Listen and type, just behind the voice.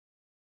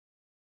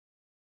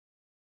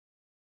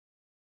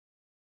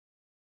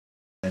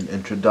An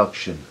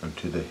introduction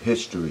into the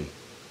history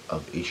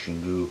of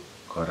Isshin-ryu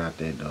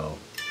Karatedo.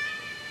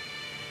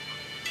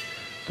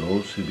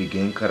 Those who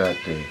begin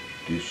karate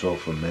do so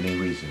for many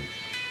reasons: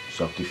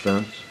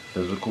 self-defense,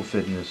 physical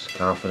fitness,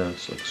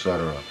 confidence,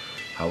 etc.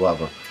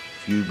 However,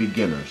 few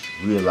beginners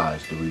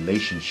realize the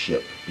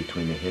relationship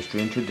between the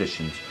history and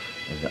traditions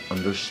and the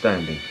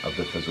understanding of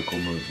the physical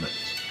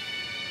movements.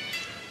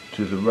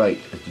 To the right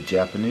is the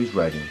Japanese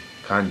writing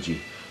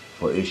kanji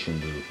for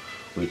Isshin-ryu,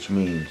 which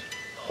means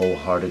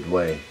wholehearted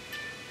way.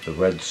 The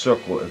red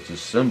circle is the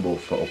symbol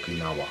for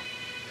Okinawa.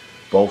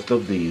 Both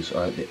of these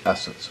are the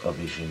essence of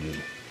Isshin-ryu.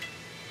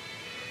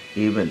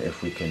 Even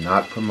if we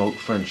cannot promote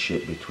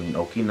friendship between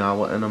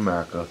Okinawa and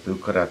America through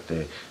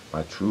karate,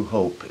 my true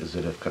hope is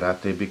that if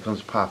karate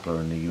becomes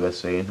popular in the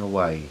USA and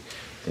Hawaii,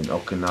 then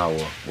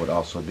Okinawa would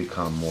also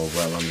become more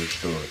well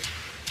understood.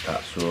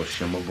 Tatsuro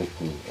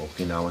Shimabuku,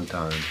 Okinawan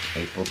Times,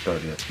 April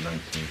 30th,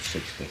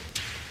 1960.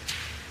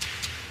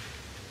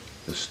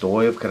 The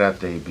story of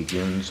karate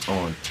begins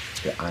on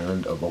the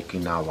island of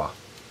Okinawa,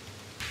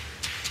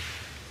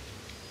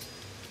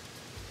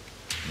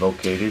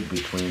 located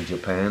between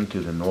Japan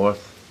to the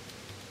north,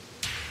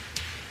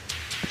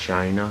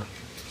 China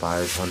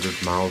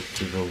 500 miles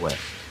to the west.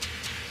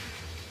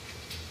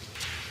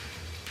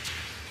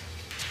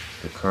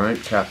 The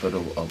current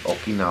capital of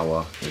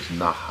Okinawa is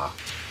Naha.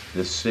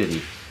 This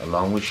city,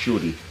 along with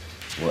Shuri,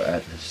 were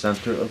at the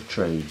center of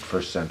trade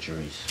for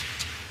centuries,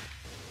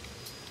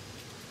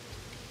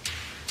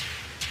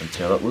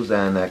 until it was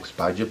annexed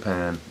by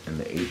Japan in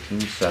the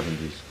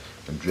 1870s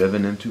and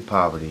driven into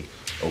poverty.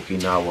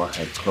 Okinawa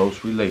had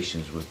close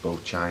relations with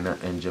both China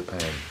and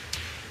Japan,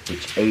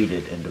 which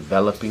aided in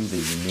developing the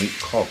unique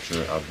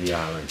culture of the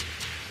island.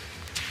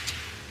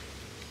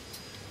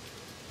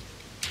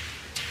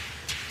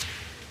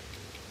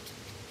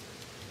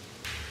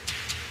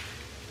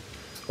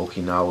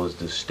 Okinawa's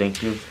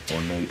distinctive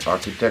ornate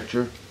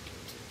architecture,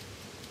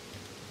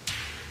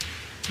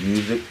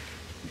 music,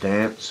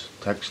 dance,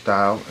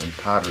 textile, and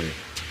pottery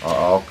are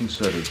all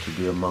considered to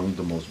be among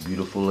the most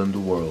beautiful in the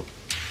world.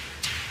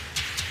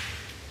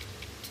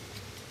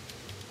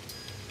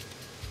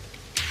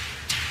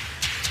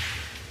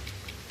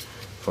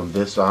 From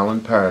this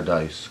island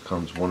paradise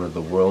comes one of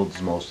the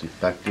world's most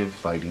effective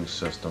fighting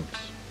systems.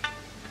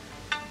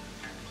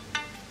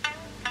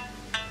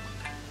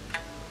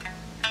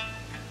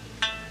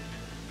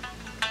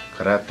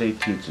 Karate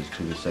teaches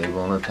to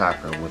disable an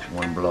attacker with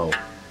one blow.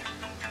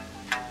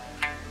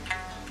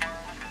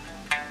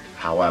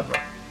 However,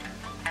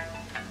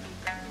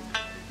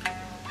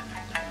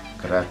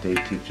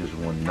 karate teaches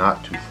one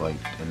not to fight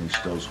and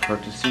instills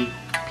courtesy,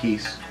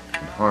 peace,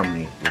 and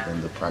harmony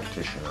within the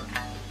practitioner.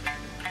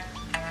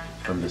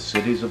 From the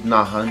cities of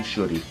Naha and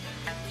Shuri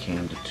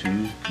came the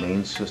two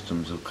main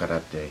systems of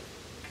karate.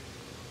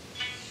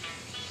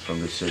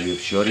 From the city of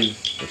Shuri,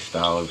 the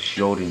style of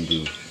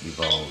Shorin-ryu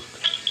evolved.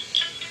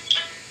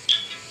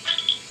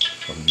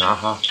 From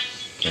Naha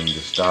came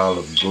the style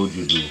of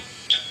Goju-ryu.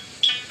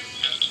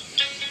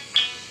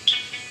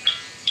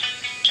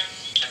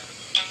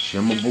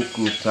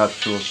 Shimabuku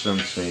Tatsuro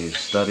Sensei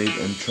studied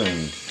and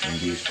trained in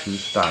these two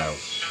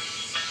styles.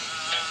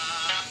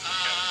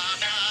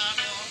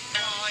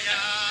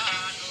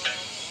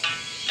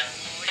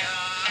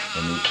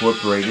 And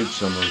incorporated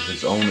some of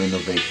his own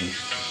innovations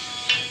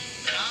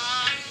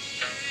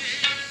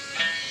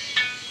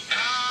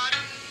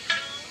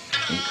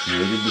and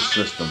created the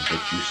system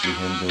that you see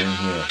him doing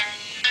here.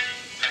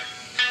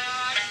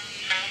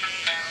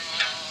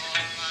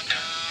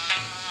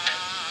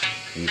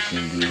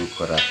 Isshin-ryu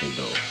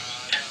Karatedo.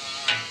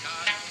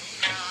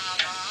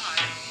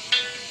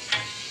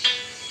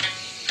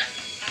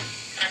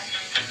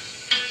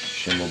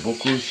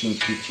 Shimabuku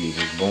Shinkichi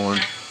was born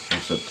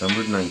on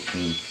September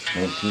 19,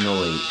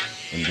 1908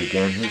 and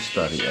began his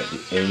study at the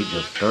age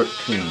of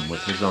 13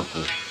 with his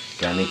uncle,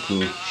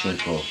 Ganiku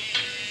Shinko.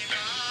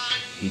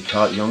 He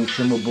taught young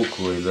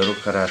Shimabuku a little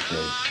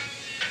karate,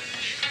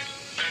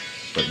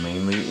 but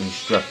mainly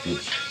instructed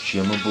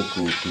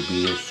Shimabuku to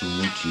be a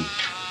sumuchi.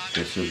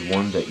 This is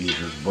one that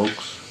uses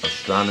books,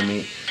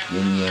 astronomy,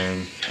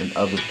 yin-yang, and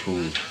other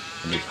tools,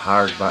 and is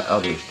hired by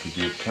others to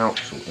give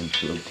counsel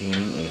into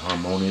obtaining a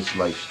harmonious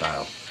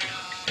lifestyle.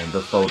 In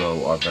the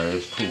photo are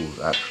various tools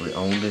actually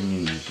owned and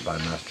used by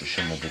Master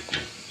Shimabuku.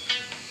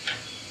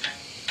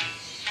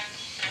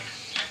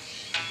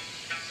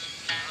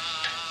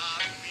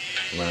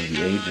 Around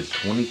the age of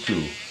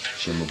 22,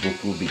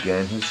 Shimabuku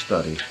began his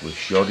study with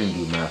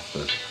Shorin-ryu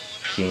master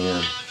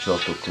Shinya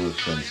Chotoku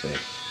Sensei.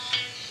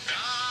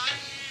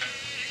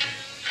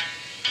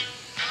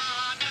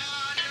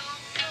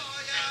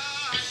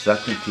 The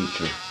second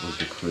teacher was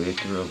the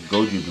creator of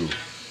Goju-ryu,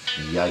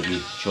 Miyagi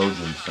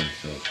Chojun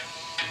Sensei.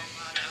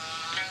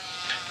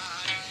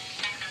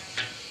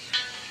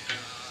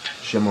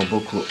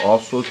 Shimabuku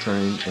also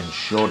trained in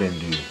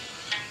Shorin-ryu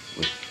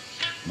with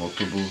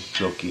Motobu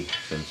Joki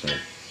Sensei.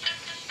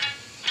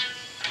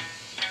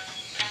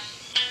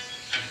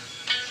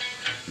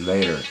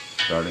 Later,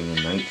 starting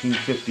in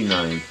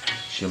 1959,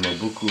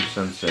 Shimabuku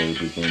Sensei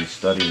began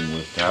studying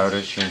with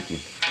Taira Shinkin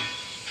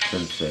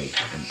Sensei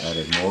and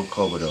added more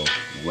Kobudo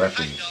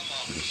weapons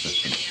to the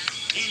system.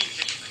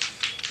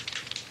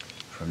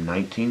 From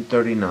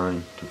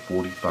 1939 to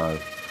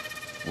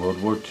 45,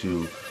 World War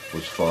II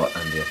was fought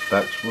and the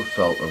effects were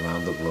felt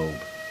around the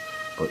globe,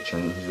 but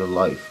changed the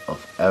life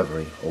of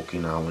every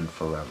Okinawan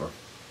forever.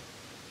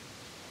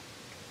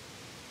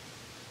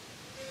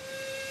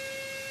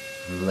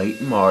 From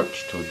late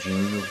March till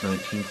June of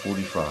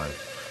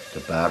 1945,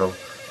 the Battle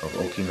of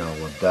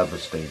Okinawa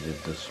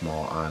devastated the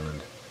small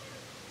island.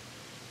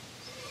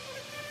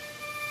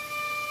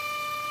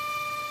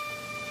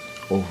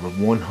 Over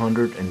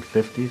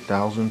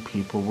 150,000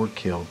 people were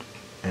killed,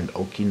 and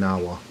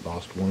Okinawa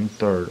lost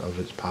 1/3 of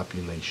its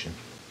population.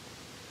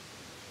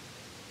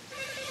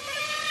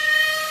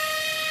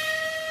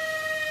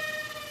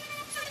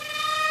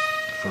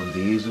 From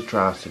these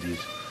atrocities,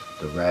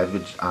 the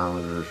ravaged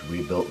islanders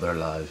rebuilt their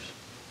lives.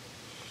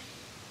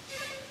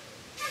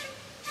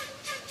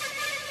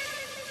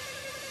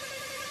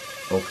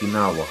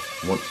 Okinawa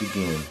once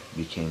again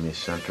became a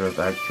center of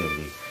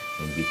activity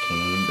and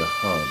became the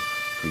hub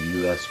for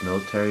U.S.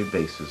 military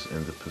bases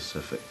in the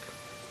Pacific.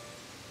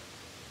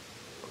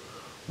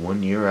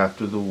 1 year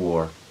after the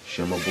war,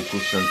 Shimabuku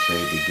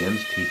Sensei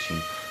begins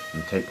teaching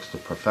and takes the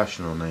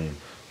professional name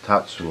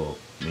Tatsuo,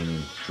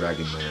 meaning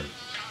Dragon Man.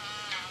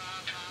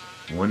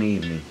 One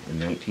evening in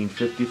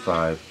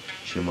 1955,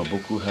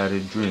 Shimabuku had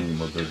a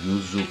dream of the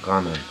Yuzu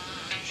Kamen.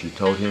 She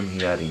told him he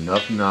had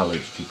enough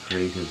knowledge to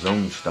create his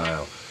own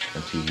style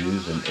and to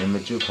use an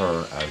image of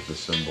her as the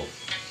symbol.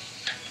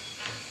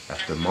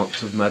 After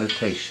months of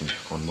meditation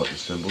on what the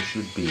symbol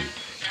should be,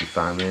 he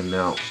finally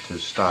announced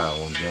his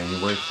style on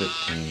January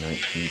 15,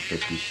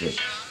 1956.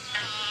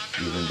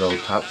 Even though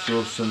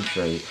Tatsuo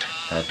Sensei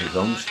had his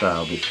own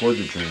style before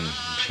the dream,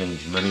 he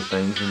changed many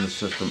things in the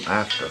system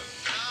after.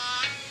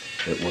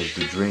 It was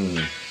the dream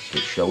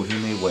that showed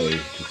him a way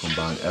to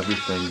combine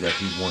everything that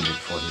he wanted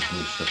for his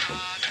new system.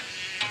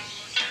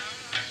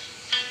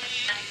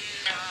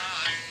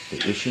 The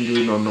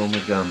Isshin-ryu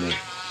Nomigami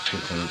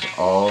contains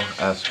all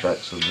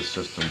aspects of the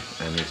system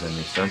and is an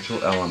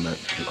essential element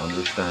to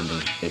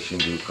understanding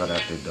Isshin-ryu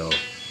Karatedo,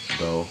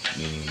 do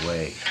meaning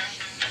way.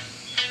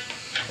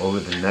 Over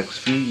the next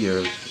few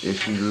years,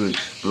 Isshin-ryu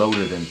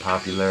exploded in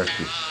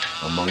popularity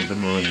among the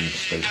Marines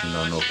stationed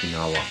on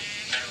Okinawa.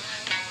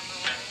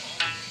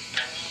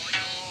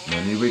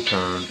 Many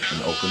returned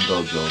and opened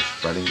dojos,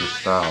 spreading the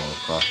style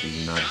across the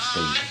United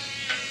States.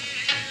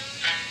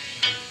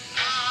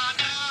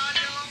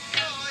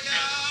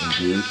 And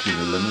due to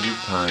the limited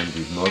time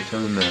these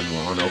military men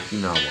were on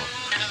Okinawa,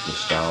 the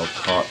style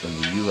taught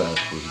in the U.S.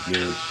 was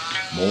geared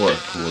more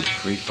towards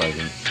free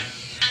fighting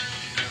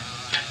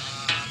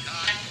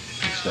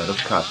instead of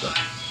kata,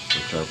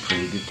 which are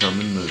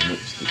predetermined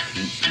movements that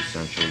teach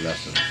essential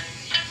lessons.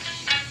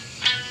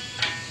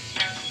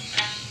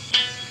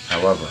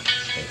 However,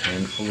 a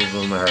handful of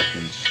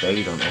Americans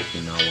stayed on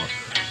Okinawa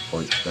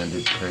for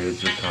extended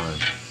periods of time,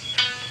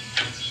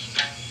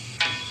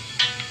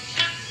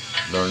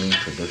 learning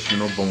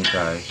traditional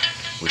bunkai,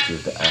 which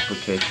is the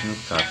application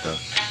of kata,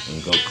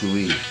 and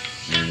gokui,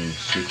 meaning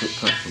secret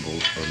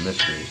principles or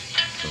mysteries,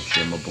 from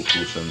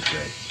Shimabuku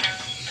Sensei.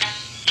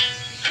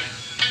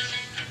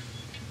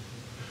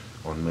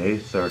 On May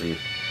 30th,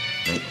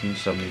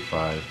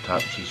 1975,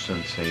 Tatsu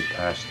Sensei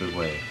passed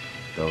away,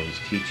 though his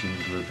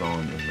teachings live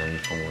on in many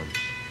forms.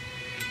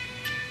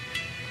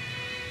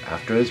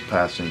 After his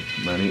passing,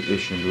 many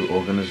Isshin-ryu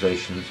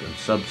organizations and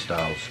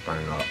sub-styles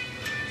sprang up,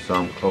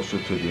 some closer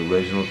to the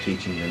original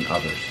teaching than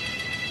others.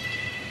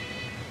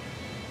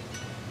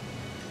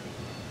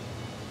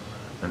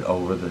 And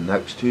over the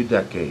next 2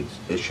 decades,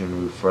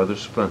 Isshin-ryu further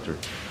splintered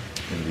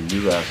in the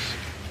U.S.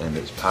 and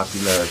its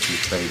popularity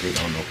faded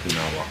on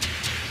Okinawa.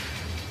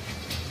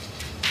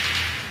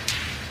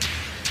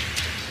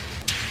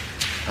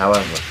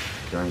 However,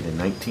 during the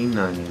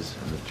 1990s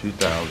and the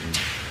 2000s,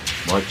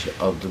 much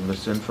of the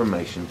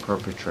misinformation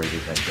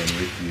perpetrated had been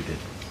refuted,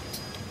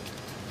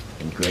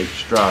 and great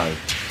strides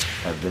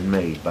have been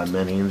made by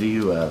many in the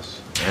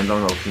U.S. and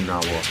on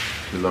Okinawa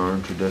to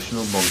learn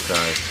traditional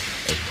bunkai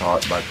as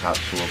taught by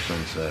Tatsuo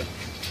Sensei.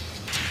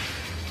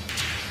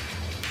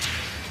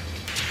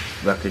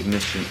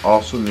 Recognition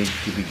also needs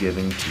to be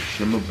given to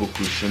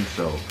Shimabuku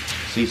Shinso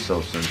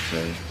Shiso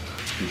Sensei,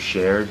 who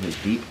shared his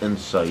deep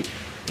insight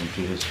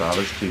into his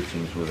father's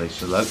teachings with a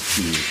select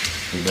few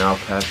who now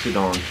pass it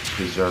on to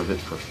preserve it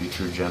for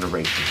future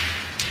generations.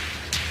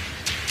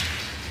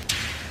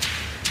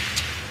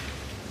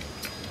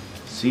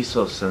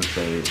 Shiso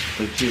Sensei is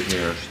pictured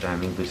here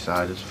standing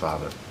beside his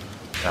father,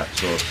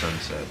 Tatsuo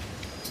Sensei.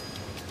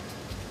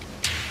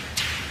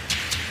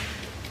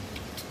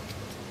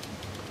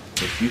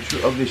 The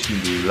future of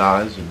Isshin-ryu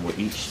lies in what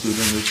each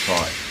student is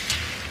taught.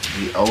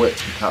 We owe it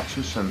to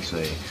Tatsuo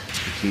Sensei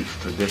to teach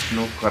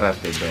traditional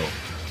Karatedo,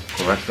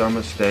 correct our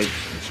mistakes,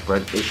 and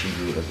spread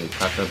Isshin-ryu as a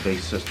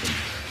kata-based system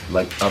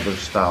like other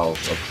styles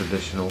of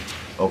traditional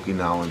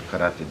Okinawan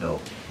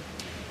Karatedo.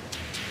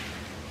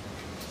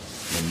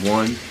 When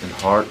one and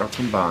heart are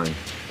combined,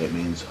 it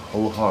means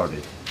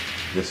wholehearted.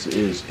 This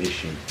is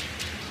Isshin.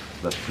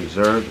 Let's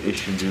preserve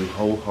Isshin-ryu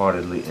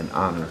wholeheartedly and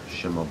honor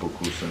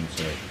Shimabuku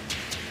Sensei.